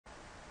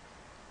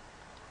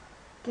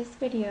This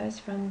video is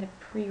from the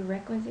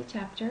prerequisite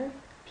chapter,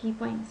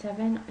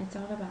 P.7. It's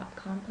all about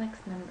complex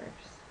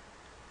numbers.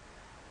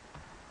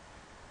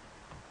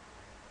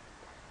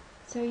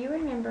 So you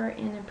remember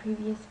in a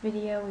previous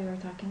video we were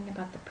talking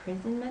about the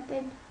prison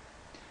method?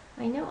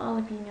 I know all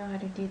of you know how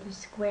to do the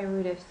square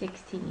root of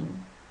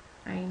 16.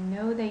 I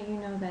know that you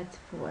know that's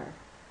 4.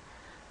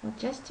 Well,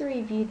 just to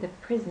review the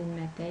prison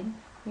method,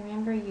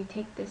 remember you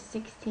take this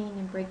 16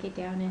 and break it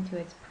down into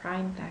its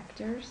prime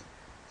factors.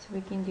 So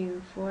we can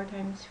do 4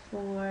 times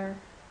 4,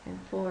 and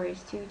 4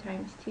 is 2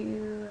 times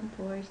 2, and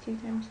 4 is 2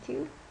 times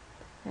 2.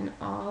 And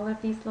all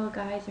of these little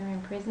guys are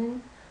in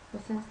prison.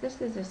 Well, since this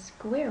is a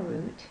square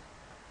root,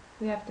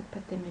 we have to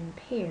put them in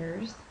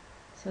pairs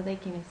so they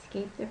can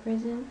escape the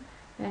prison.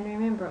 And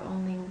remember,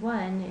 only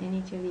one in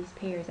each of these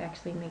pairs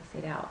actually makes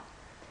it out.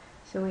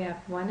 So we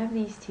have one of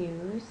these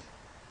 2's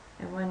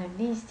and one of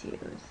these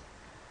 2's.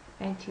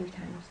 And 2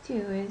 times 2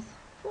 is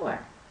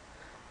 4.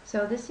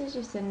 So this is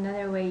just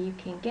another way you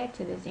can get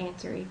to this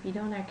answer if you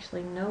don't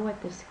actually know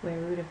what the square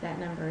root of that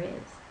number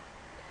is.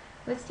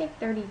 Let's take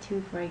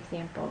 32 for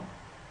example.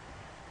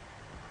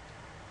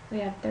 We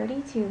have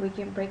 32, we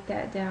can break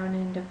that down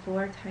into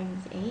 4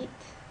 times 8.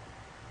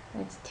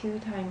 That's 2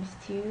 times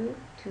 2,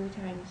 2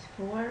 times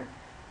 4.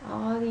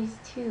 All these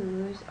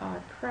 2's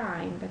are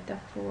prime, but the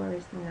 4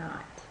 is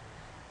not.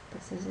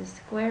 This is a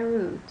square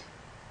root,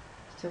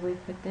 so we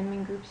put them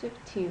in groups of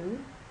 2.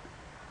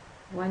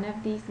 One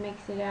of these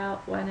makes it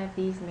out, one of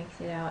these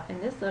makes it out,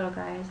 and this little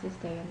guy has to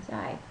stay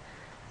inside.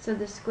 So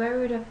the square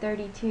root of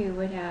 32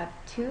 would have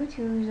 2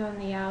 2's on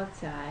the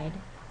outside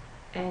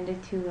and a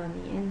 2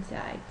 on the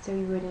inside. So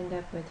you would end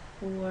up with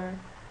 4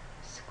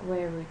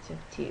 square roots of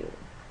 2.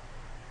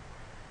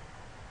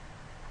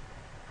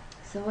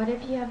 So what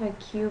if you have a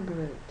cube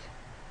root?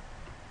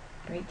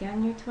 Break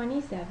down your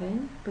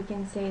 27. We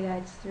can say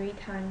that's 3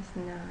 times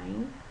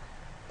 9.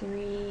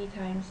 3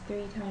 times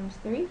 3 times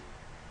 3.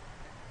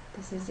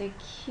 This is a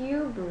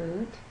cube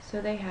root, so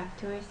they have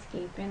to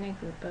escape in a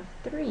group of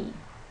 3.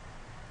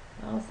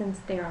 Well, since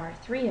there are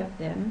 3 of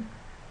them,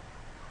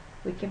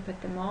 we can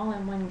put them all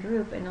in one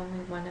group and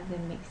only one of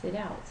them makes it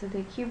out. So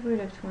the cube root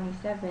of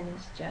 27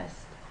 is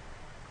just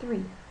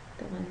 3,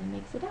 the one that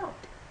makes it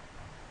out.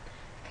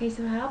 Okay,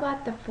 so how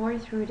about the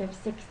 4th root of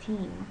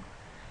 16?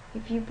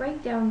 If you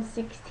break down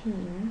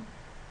 16,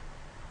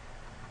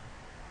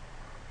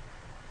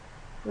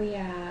 we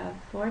have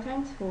 4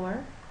 times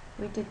 4.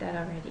 We did that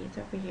already. It's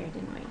over here,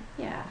 didn't we?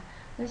 Yeah.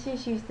 Let's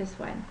just use this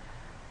one.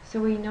 So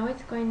we know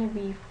it's going to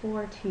be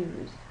 4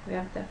 2's. We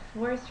have the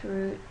 4th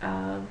root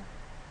of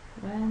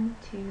 1,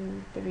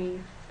 2, 3,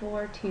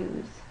 4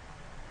 2's.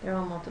 They're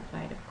all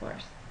multiplied, of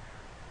course.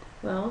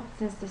 Well,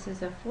 since this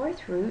is a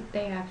 4th root,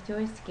 they have to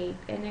escape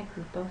in a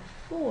group of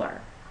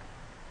 4.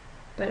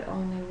 But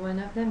only one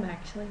of them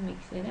actually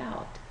makes it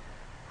out.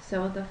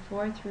 So the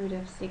 4th root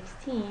of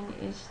 16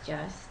 is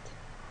just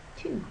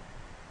 2.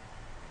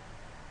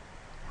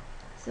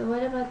 So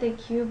what about the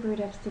cube root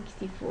of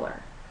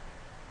 64?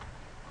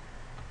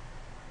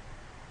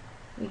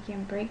 We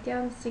can break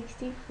down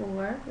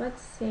 64.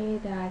 Let's say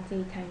that's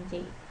 8 times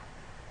 8.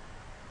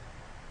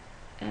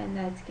 And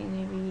that's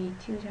going to be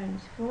 2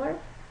 times 4,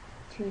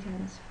 2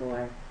 times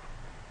 4,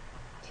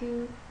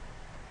 2,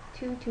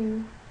 2,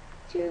 2,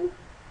 2,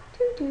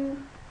 2,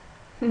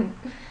 2.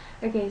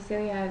 Okay,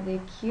 so we have the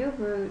cube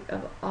root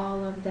of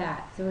all of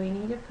that. So we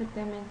need to put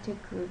them into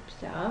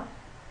groups of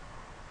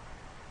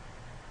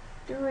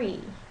 3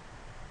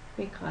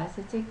 because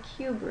it's a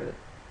cube root.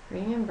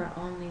 Remember,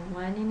 only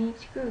one in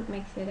each group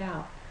makes it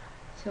out.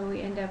 So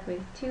we end up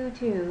with 2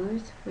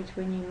 2's, which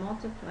when you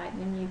multiply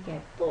them you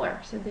get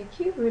 4. So the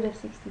cube root of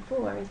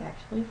 64 is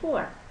actually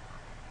 4.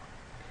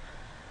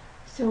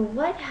 So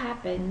what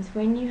happens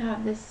when you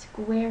have the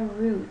square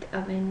root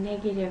of a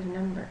negative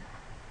number?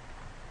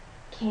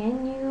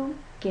 Can you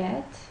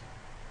get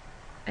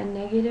a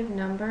negative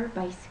number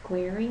by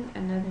squaring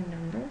another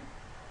number?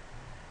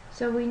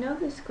 So we know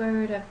the square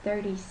root of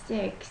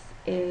 36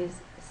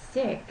 is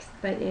 6,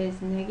 but is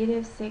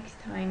negative 6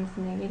 times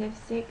negative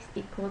 6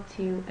 equal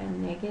to a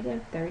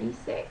negative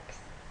 36?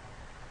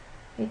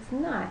 It's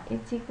not.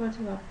 It's equal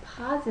to a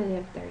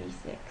positive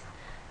 36.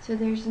 So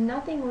there's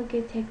nothing we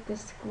could take the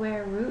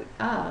square root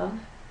of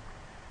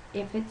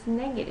if it's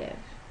negative.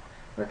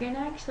 We're going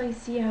to actually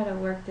see how to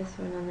work this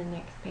one on the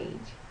next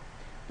page.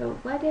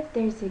 But what if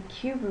there's a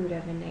cube root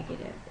of a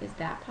negative? Is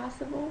that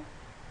possible?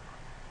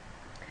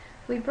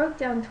 We broke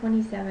down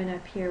 27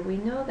 up here. We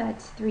know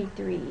that's 3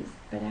 3's,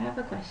 but I have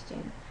a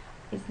question.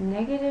 Is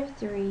negative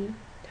 3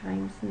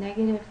 times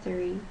negative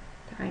 3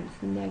 times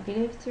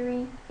negative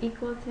 3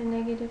 equal to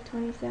negative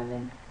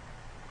 27?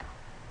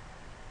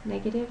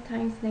 Negative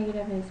times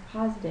negative is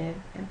positive,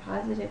 and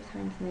positive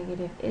times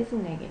negative is a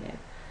negative.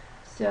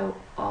 So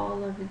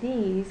all of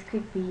these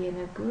could be in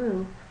a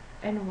group,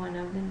 and one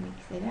of them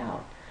makes it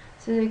out.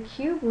 So the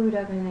cube root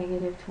of a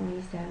negative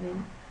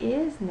 27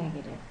 is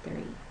negative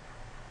 3.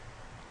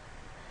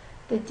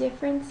 The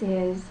difference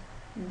is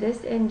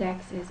this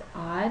index is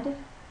odd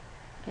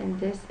and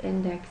this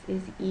index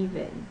is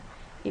even.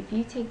 If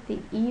you take the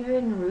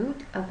even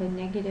root of a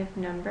negative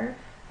number,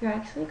 you're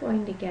actually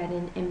going to get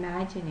an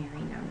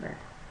imaginary number.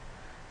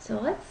 So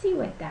let's see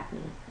what that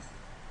means.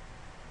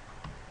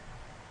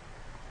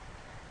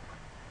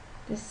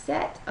 The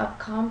set of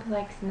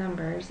complex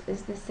numbers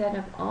is the set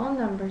of all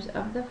numbers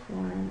of the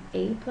form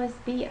a plus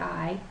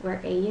bi,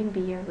 where a and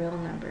b are real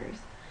numbers.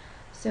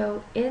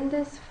 So in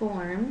this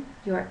form,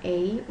 your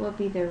a will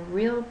be the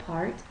real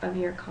part of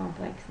your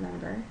complex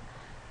number,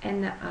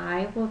 and the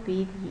I will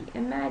be the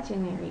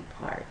imaginary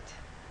part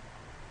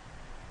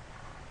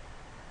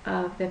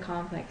of the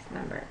complex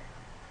number.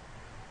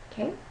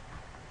 Okay?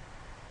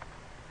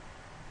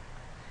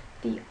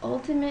 The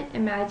ultimate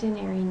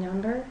imaginary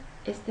number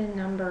is the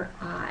number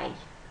I.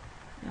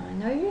 Now I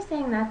know you're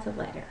saying that's a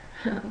letter,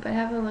 but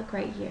have a look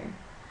right here.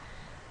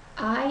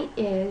 I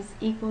is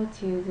equal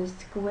to the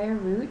square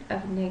root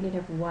of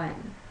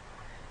 -1.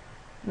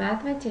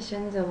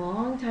 Mathematicians a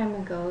long time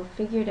ago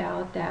figured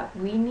out that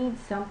we need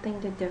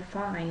something to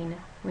define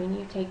when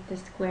you take the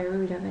square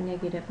root of a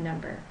negative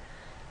number.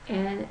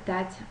 And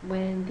that's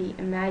when the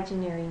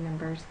imaginary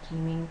numbers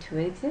came into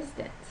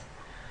existence.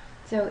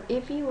 So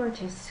if you were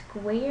to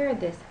square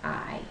this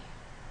I,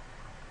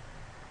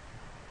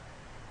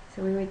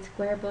 so we would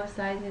square both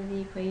sides of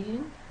the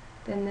equation,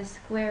 then the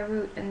square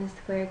root and the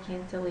square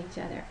cancel each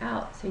other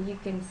out. So you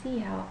can see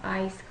how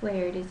I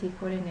squared is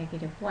equal to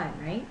 -1,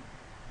 right?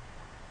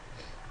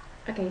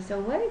 Okay, so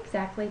what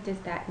exactly does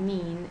that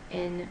mean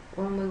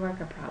when we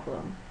work a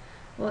problem?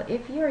 Well,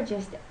 if you're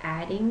just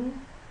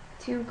adding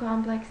two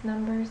complex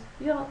numbers,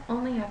 you'll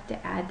only have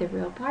to add the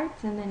real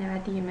parts and then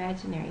add the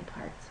imaginary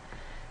parts.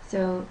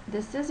 So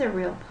this is a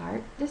real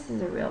part, this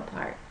is a real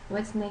part.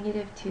 What's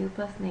 -2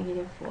 plus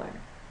 -4?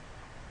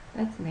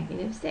 That's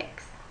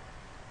 -6.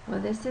 Well,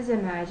 this is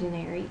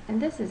imaginary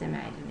and this is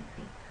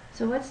imaginary.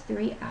 So what's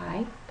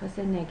 3i plus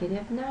a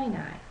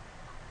 -9i?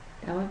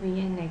 That would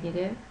be a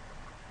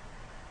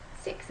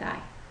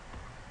 -6i.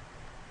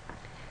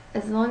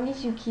 As long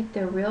as you keep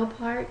the real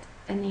part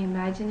and the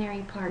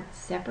imaginary part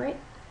separate,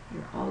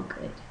 you're all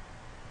good.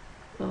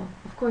 Well,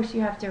 of course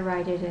you have to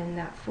write it in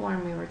that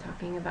form we were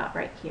talking about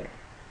right here.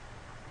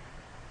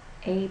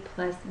 A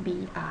plus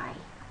bi.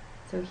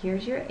 So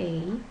here's your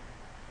A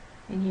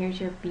and here's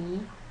your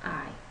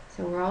bi.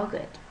 So we're all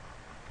good.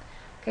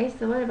 Okay,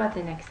 so what about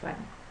the next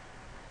one?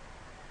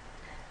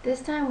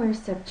 This time we're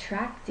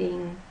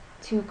subtracting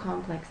two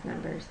complex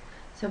numbers.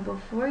 So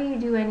before you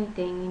do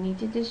anything, you need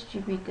to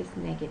distribute this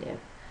negative.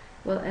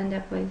 We'll end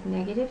up with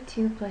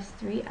 -2 plus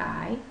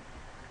 3i.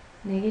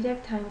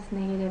 Negative times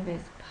negative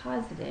is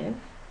positive.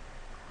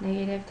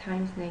 Negative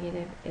times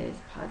negative is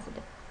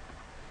positive.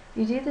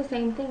 You do the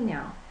same thing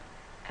now.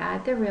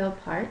 Add the real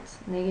parts.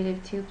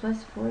 -2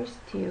 plus 4 is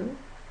 2.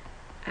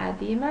 Add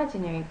the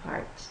imaginary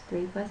parts.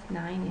 3 plus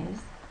 9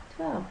 is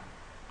 12.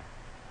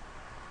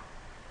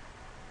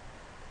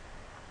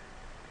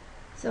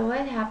 So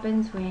what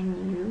happens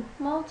when you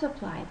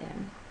multiply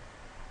them?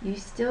 You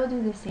still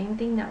do the same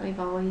thing that we've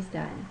always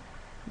done.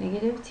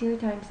 -2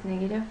 times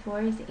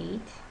 -4 is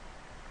 8.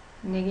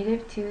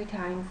 -2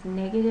 times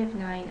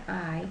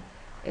 -9i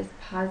is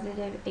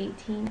positive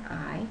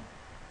 18i.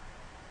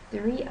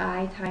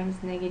 3i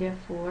times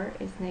 -4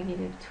 is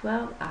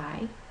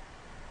 -12i.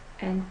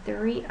 And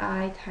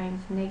 3i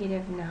times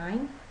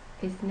 -9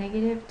 is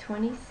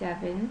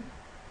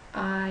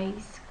 -27i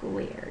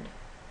squared.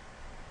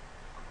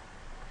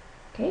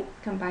 Okay,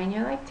 combine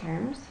your like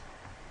terms.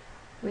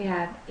 We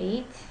have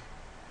 8.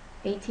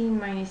 18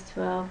 minus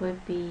 12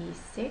 would be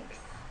 6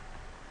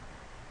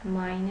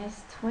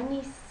 minus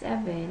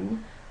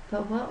 27.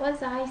 But what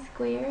was I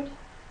squared?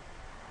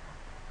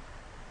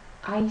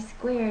 I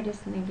squared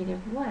is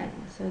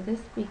 -1. So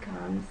this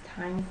becomes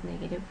times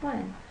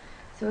 -1.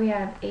 So we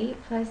have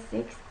 8 plus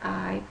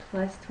 6i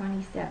plus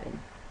 27.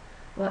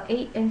 Well,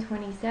 8 and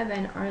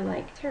 27 are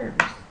like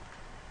terms.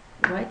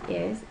 What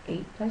is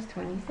 8 plus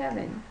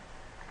 27?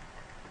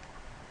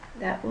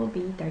 That will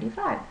be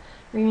 35.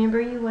 Remember,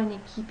 you want to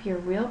keep your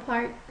real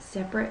part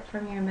separate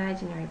from your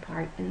imaginary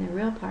part, and the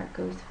real part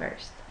goes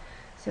first.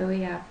 So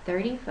we have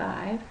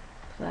 35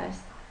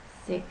 plus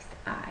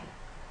 6i.